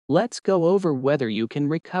Let's go over whether you can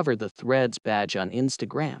recover the Threads badge on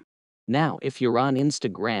Instagram. Now, if you're on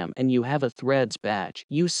Instagram and you have a Threads badge,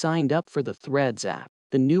 you signed up for the Threads app,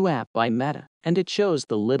 the new app by Meta, and it shows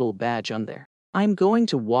the little badge on there. I'm going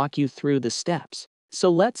to walk you through the steps. So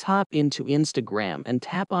let's hop into Instagram and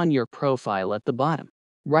tap on your profile at the bottom.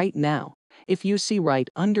 Right now, if you see right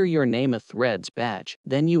under your name a Threads badge,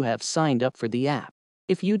 then you have signed up for the app.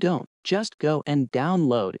 If you don't, just go and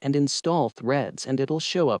download and install Threads and it'll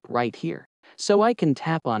show up right here. So I can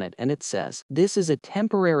tap on it and it says, this is a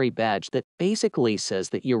temporary badge that basically says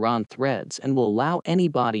that you're on Threads and will allow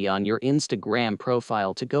anybody on your Instagram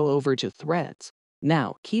profile to go over to Threads.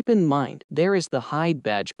 Now, keep in mind, there is the hide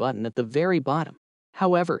badge button at the very bottom.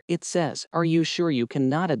 However, it says, are you sure you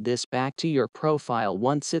cannot add this back to your profile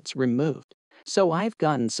once it's removed? So I've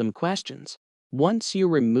gotten some questions. Once you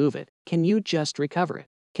remove it, can you just recover it?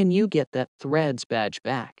 Can you get that Threads badge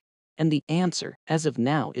back? And the answer, as of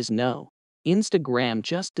now, is no. Instagram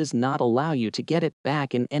just does not allow you to get it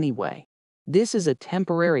back in any way. This is a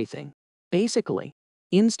temporary thing. Basically,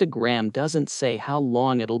 Instagram doesn't say how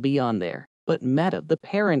long it'll be on there, but Meta, the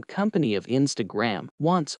parent company of Instagram,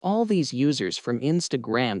 wants all these users from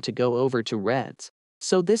Instagram to go over to Threads.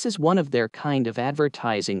 So this is one of their kind of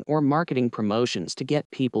advertising or marketing promotions to get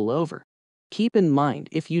people over. Keep in mind,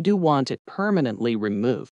 if you do want it permanently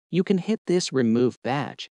removed, you can hit this remove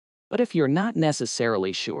badge. But if you're not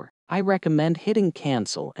necessarily sure, I recommend hitting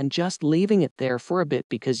cancel and just leaving it there for a bit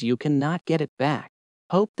because you cannot get it back.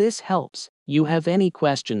 Hope this helps. You have any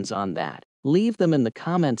questions on that? Leave them in the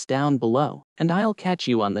comments down below, and I'll catch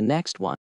you on the next one.